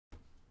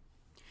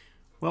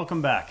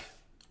Welcome back.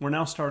 We're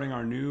now starting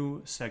our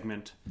new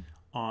segment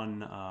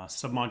on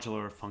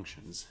submodular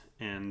functions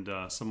and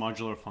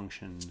submodular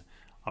function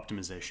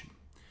optimization.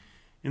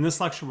 In this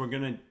lecture, we're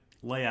going to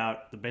lay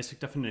out the basic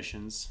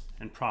definitions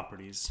and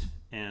properties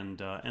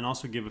and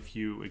also give a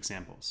few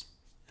examples.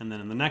 And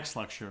then in the next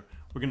lecture,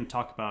 we're going to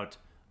talk about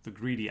the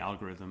greedy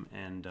algorithm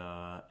and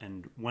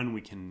when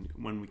we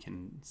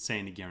can say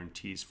any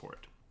guarantees for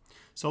it.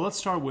 So let's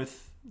start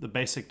with the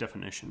basic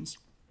definitions.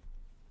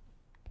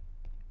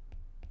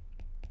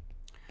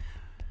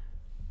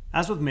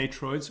 As with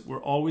matroids,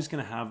 we're always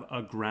going to have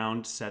a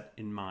ground set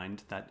in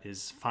mind that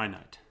is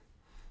finite.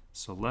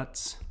 So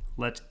let's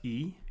let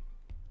E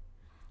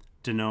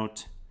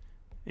denote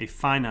a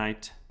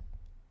finite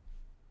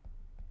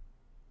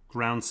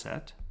ground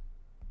set.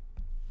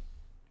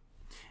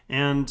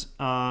 And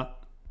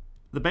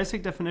the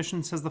basic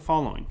definition says the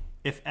following.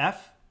 If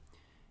f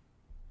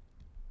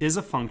is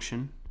a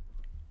function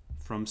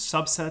from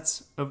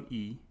subsets of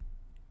E,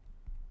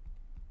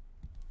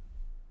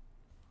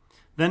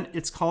 then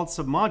it's called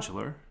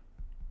submodular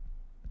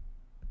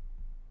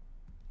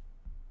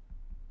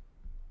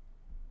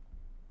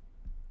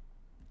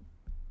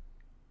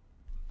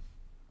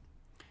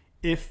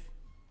if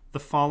the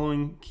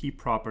following key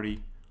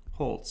property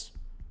holds.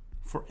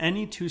 For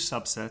any two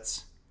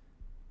subsets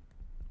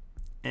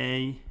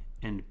A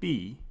and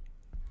B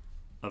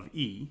of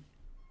E,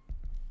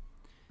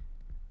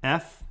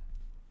 f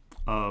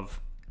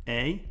of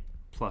A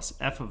plus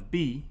f of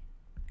B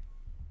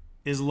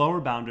is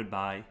lower bounded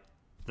by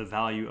the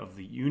value of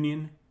the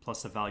union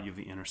plus the value of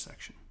the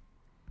intersection.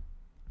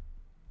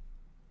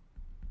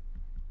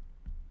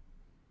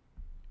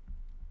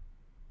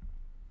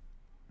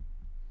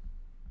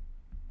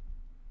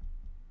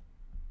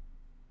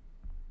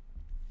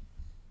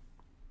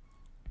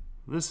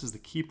 This is the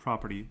key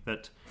property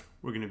that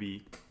we're going to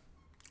be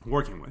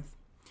working with.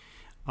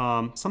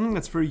 Something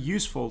that's very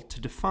useful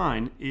to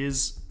define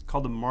is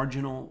called the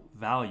marginal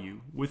value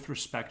with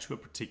respect to a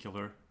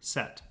particular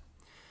set.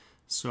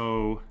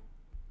 So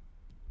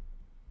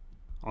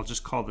I'll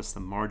just call this the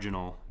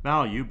marginal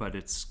value, but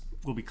it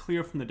will be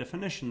clear from the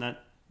definition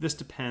that this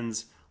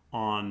depends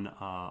on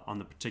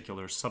the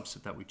particular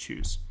subset that we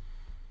choose.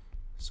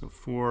 So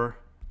for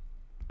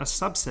a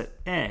subset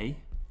A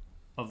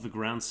of the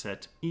ground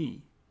set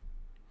E,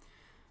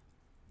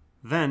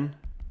 then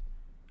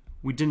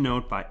we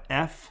denote by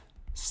f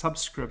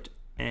subscript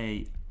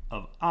A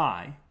of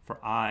I, for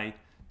I,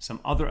 some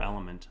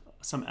element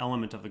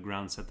of the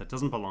ground set that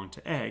doesn't belong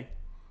to A,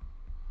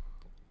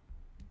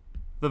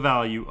 the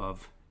value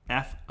of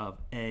f of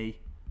A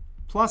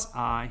plus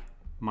I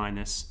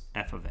minus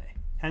f of A.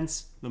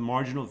 Hence, the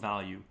marginal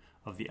value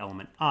of the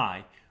element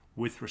I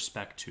with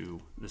respect to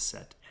the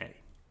set A.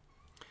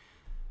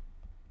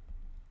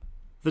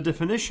 The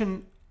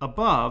definition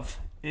above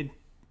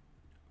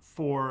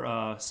for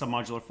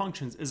submodular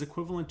functions is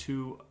equivalent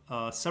to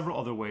several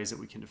other ways that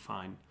we can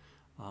define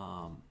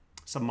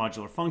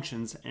submodular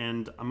functions,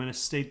 and I'm going to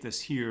state this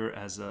here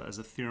as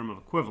a theorem of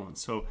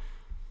equivalence. So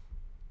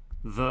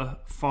the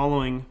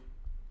following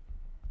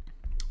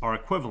are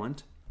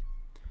equivalent.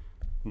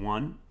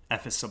 One,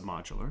 f is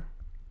submodular.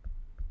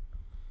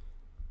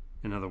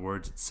 In other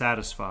words, it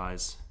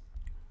satisfies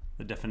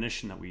the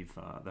definition that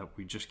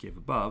we just gave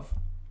above.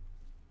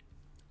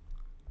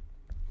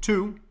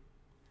 Two,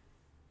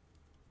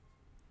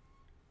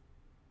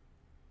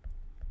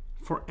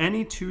 for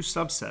any two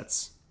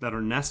subsets that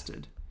are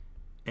nested,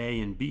 A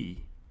and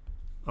B,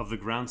 of the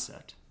ground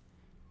set,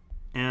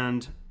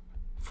 and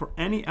for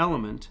any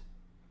element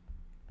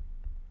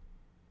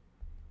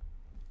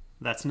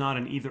that's not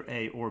in either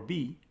A or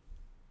B,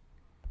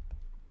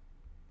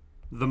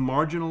 the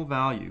marginal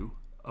value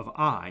of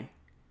I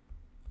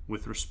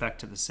with respect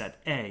to the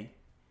set A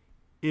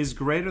is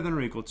greater than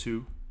or equal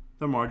to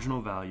the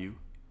marginal value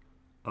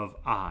of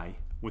I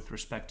with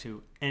respect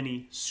to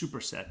any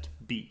superset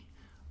B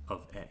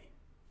of A.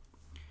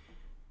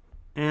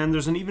 And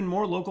there's an even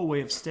more local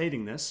way of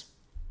stating this,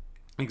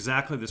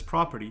 exactly this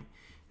property.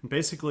 And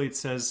basically it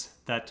says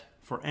that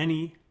for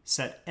any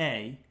set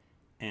A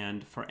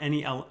and for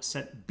any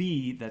set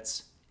B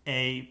that's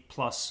A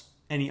plus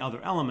any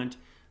other element,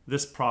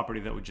 this property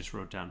that we just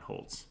wrote down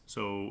holds.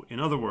 So in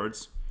other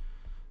words,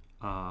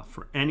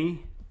 for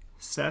any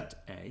set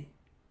A,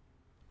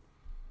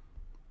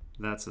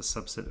 that's a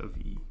subset of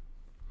E,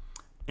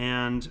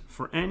 and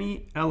for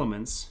any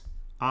elements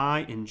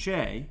I and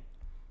J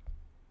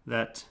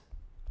that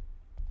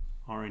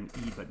are in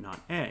E but not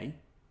A,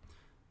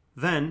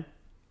 then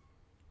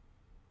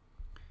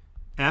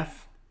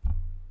f,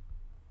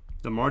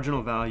 the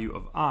marginal value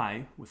of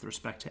I with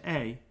respect to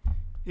A,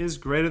 is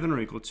greater than or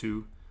equal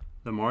to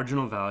the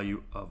marginal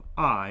value of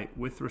I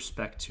with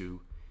respect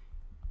to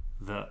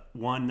the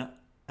one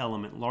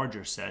element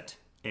larger set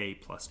A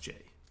plus J.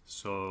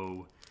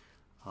 So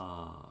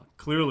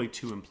clearly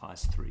 2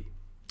 implies 3.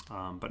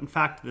 But in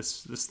fact,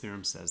 this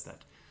theorem says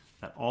that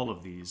all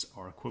of these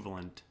are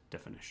equivalent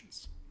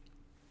definitions.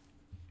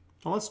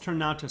 Well, let's turn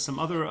now to some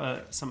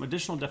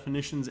additional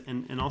definitions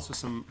and also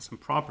some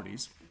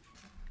properties.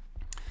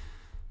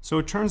 So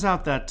it turns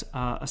out that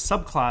a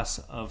subclass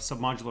of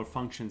submodular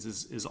functions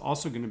is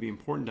also going to be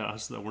important to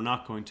us, that we're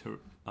not going to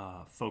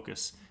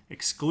focus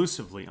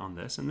exclusively on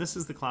this. And this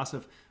is the class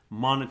of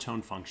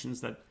monotone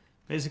functions that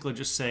basically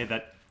just say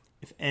that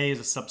if A is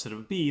a subset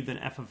of B, then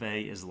f of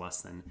A is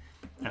less than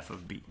f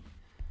of B.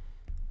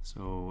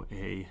 So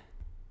a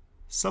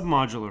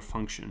submodular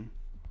function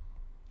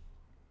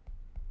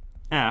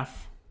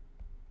f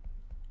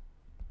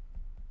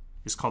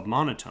is called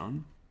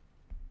monotone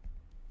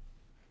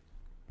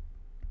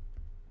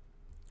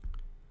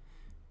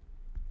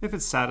if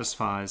it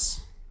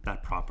satisfies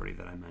that property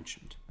that I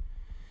mentioned.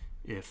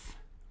 If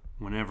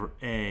whenever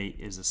A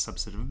is a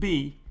subset of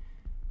B,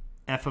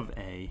 f of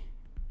A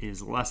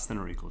is less than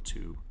or equal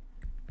to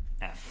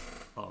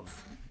f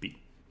of B.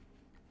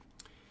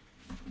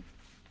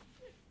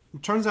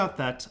 It turns out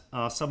that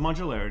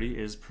submodularity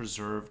is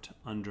preserved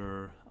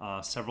under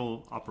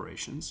several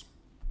operations.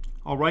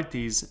 I'll write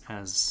these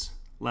as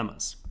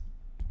lemmas.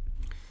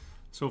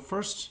 So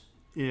first,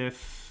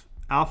 if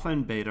alpha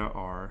and beta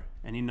are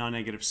any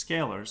non-negative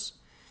scalars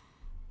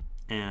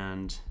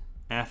and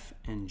f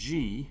and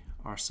g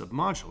are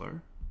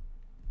submodular,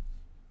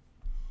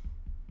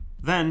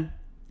 then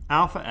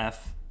alpha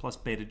f plus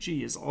beta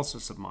g is also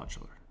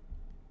submodular.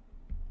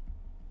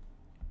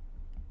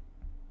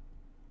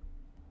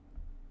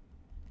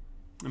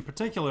 In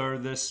particular,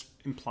 this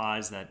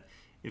implies that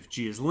if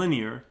g is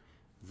linear,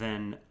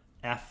 then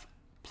f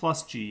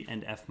plus g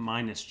and f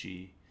minus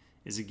g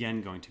is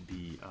again going to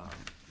be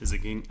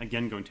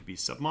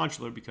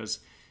submodular, because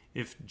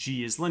if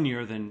g is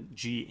linear, then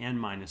g and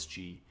minus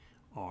g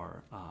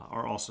are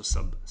also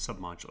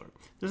submodular.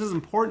 This is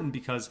important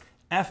because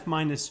f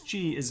minus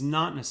g is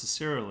not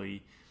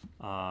necessarily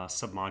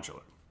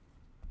submodular.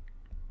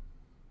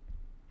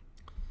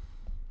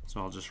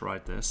 So I'll just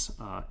write this.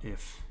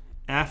 If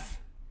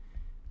f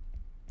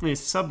is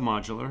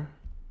submodular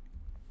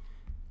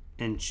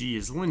and g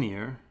is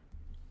linear,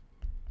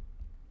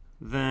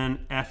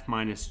 then f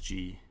minus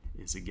g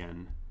is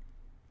again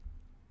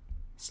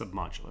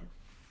submodular.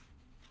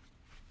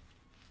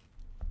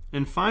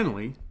 And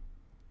finally,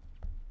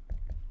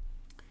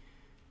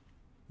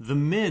 the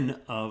min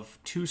of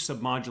two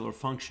submodular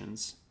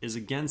functions is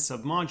again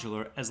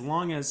submodular as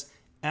long as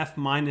f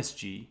minus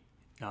g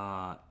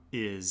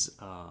is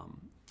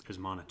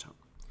monotone.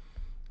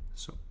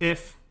 So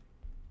if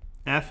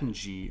f and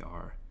g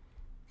are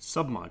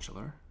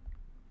submodular,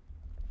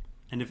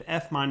 and if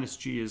f minus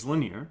g is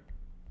linear,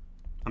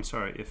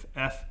 if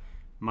f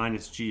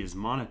minus g is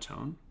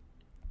monotone,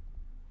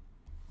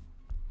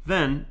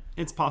 then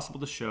it's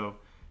possible to show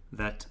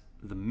that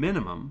the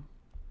minimum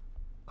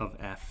of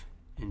f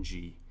and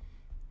g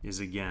is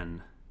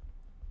again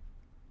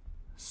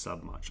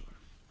submodular.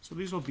 So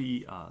these will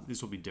be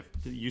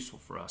useful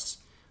for us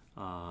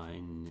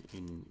in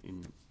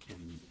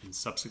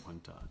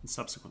subsequent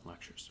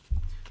lectures.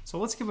 So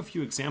let's give a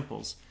few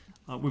examples.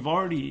 We've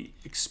already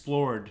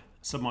explored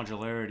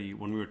submodularity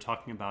when we were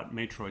talking about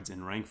matroids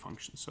and rank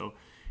functions. So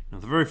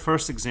the very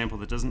first example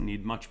that doesn't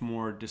need much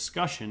more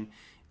discussion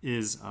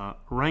is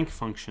rank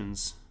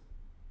functions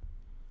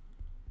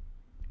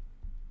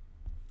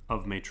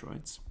of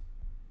matroids.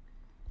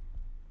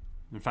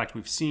 In fact,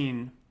 we've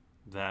seen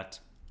that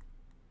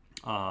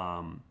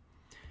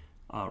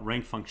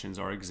rank functions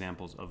are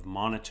examples of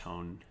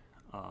monotone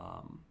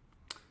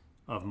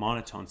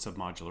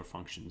submodular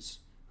functions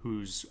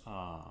whose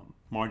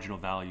marginal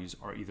values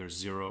are either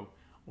 0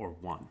 or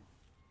 1.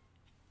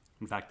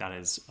 In fact, that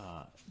is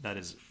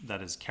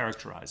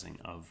characterizing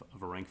of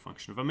a rank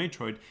function of a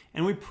matroid,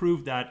 and we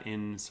proved that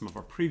in some of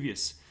our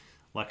previous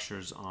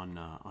lectures on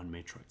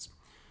matroids.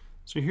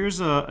 So here's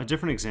a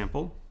different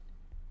example: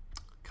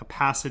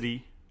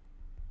 capacity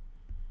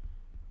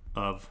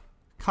of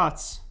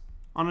cuts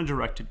on a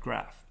directed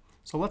graph.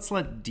 So let's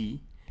let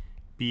D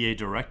be a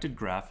directed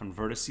graph on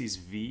vertices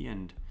V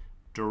and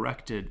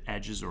directed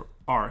edges or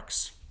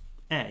arcs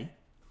A,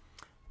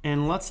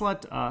 and let's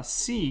let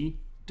C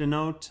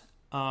denote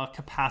a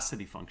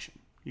capacity function.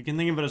 You can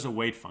think of it as a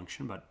weight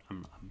function, but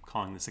I'm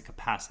calling this a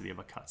capacity of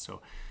a cut.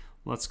 So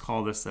let's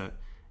call this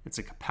it's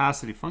a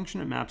capacity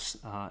function. It maps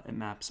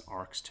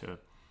arcs to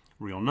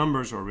real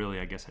numbers, or really,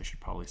 I guess I should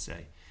probably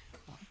say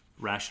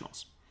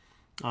rationals.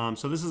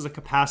 So this is a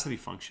capacity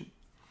function.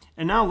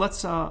 And now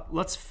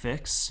let's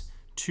fix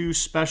two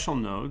special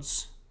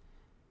nodes,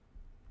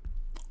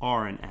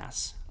 R and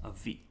S of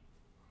V.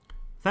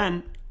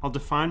 Then I'll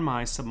define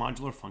my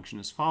submodular function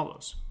as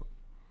follows.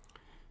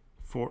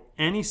 For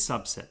any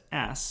subset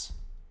S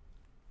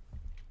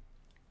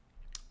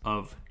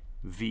of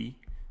V,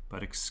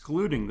 but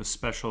excluding the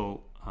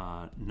special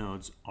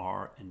nodes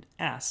R and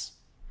S,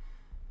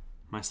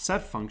 my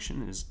set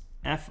function is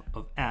f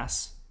of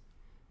S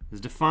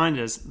is defined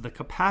as the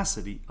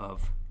capacity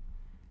of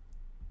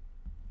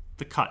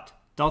the cut,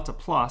 delta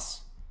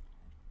plus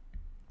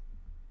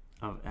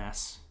of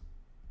S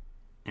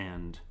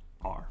and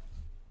R.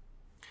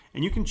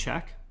 And you can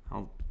check,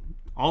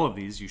 all of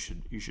these you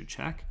should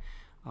check,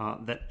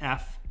 that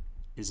f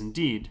is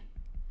indeed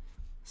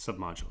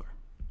submodular.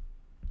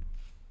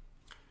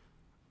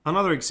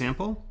 Another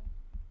example,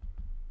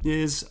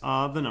 is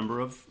the number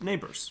of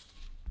neighbors.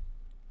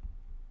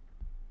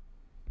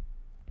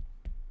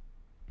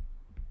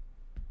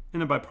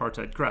 In a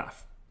bipartite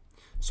graph.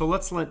 So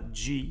let's let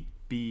G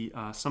be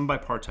some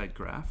bipartite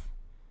graph,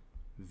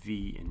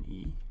 V and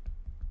E.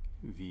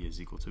 V is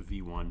equal to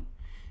V1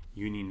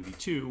 union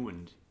V2,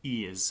 and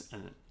E is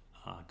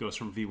goes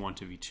from V1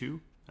 to V2,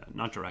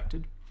 not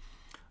directed.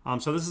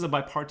 So this is a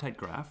bipartite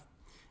graph.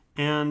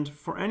 And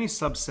for any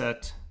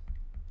subset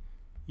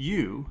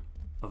U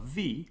of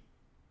V,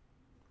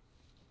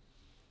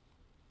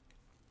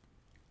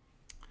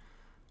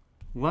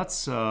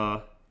 let's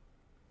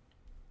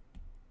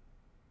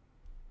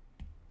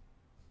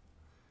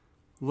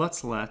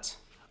let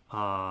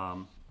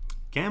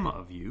gamma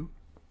of U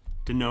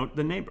denote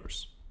the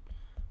neighbors.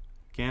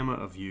 Gamma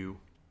of U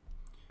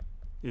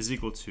is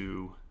equal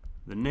to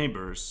the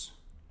neighbors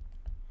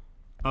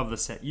of the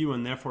set U,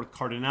 and therefore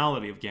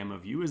cardinality of gamma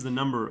of U is the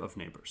number of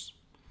neighbors.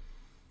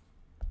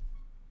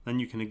 Then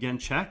you can again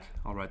check,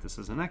 I'll write this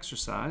as an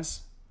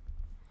exercise,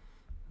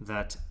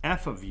 that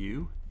f of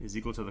U is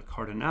equal to the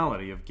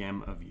cardinality of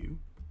gamma of U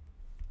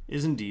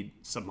is indeed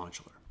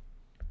submodular.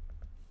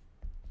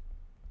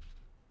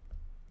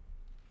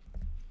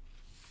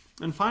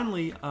 And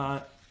finally,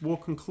 we'll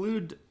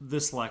conclude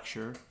this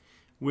lecture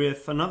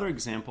with another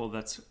example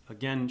that's,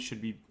 again,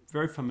 should be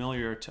very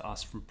familiar to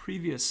us from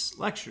previous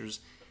lectures,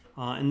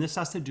 and this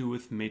has to do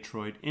with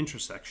matroid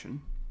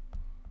intersection.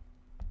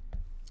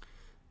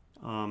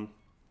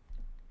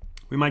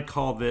 We might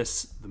call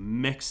this the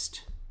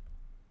mixed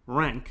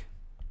rank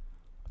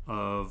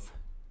of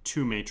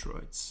two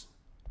matroids.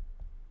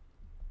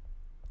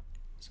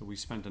 So we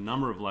spent a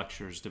number of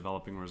lectures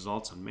developing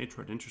results on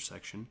matroid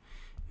intersection.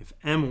 If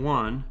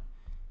M1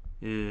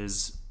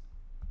 is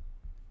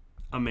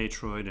a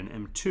matroid and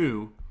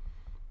M2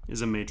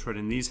 is a matroid,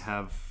 and these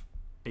have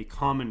a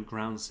common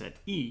ground set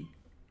E,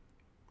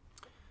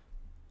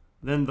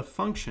 then the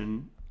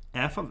function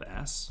f of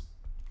S,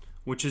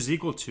 which is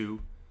equal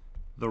to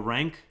the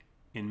rank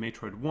in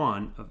matroid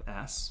 1 of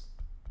S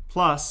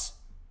plus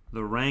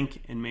the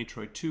rank in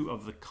matroid 2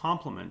 of the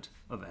complement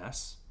of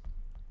S,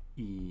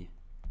 E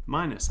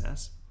minus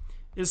S,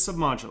 is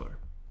submodular.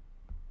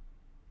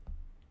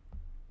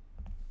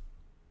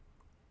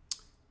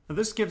 Now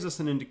this gives us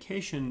an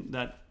indication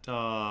that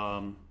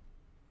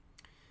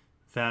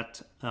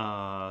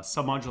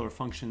submodular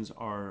functions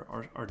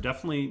are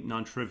definitely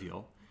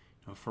non-trivial.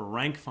 For a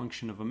rank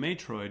function of a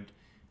matroid,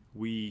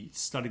 we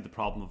studied the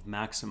problem of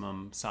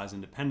maximum size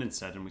independent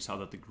set, and we saw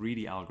that the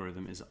greedy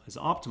algorithm is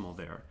optimal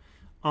there.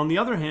 On the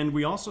other hand,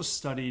 we also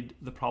studied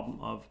the problem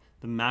of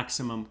the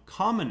maximum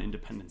common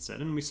independent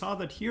set, and we saw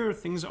that here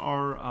things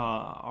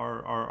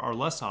are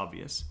less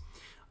obvious.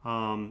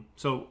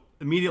 So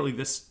immediately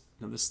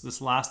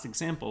this last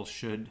example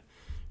should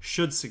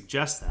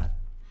suggest that.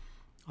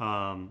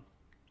 And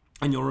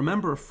you'll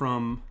remember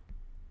from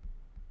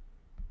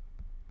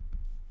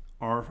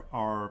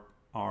our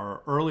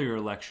earlier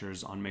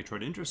lectures on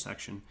matroid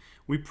intersection,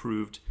 we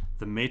proved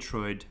the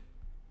matroid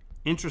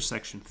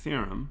intersection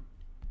theorem,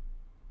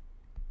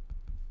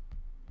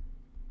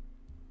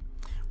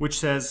 which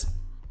says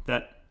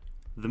that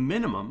the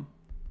minimum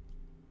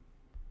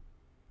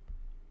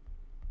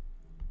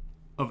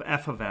of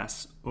f of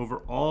S over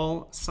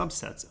all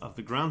subsets of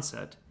the ground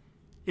set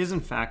is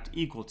in fact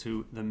equal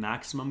to the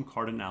maximum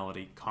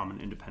cardinality common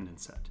independent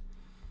set.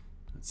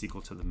 That's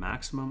equal to the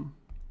maximum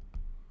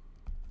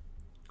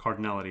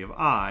cardinality of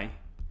I,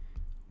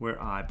 where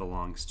I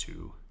belongs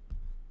to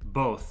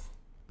both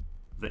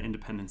the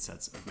independent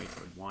sets of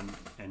matroid 1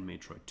 and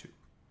matroid 2.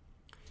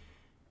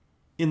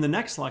 In the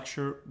next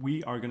lecture,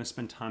 we are going to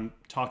spend time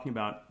talking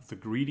about the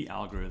greedy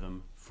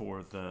algorithm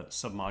for the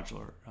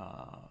submodular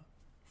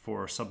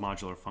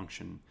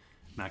function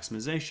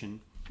maximization,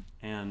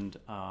 and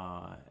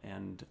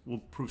we'll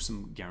prove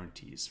some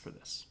guarantees for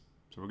this.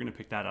 So we're going to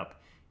pick that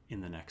up in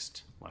the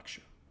next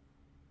lecture.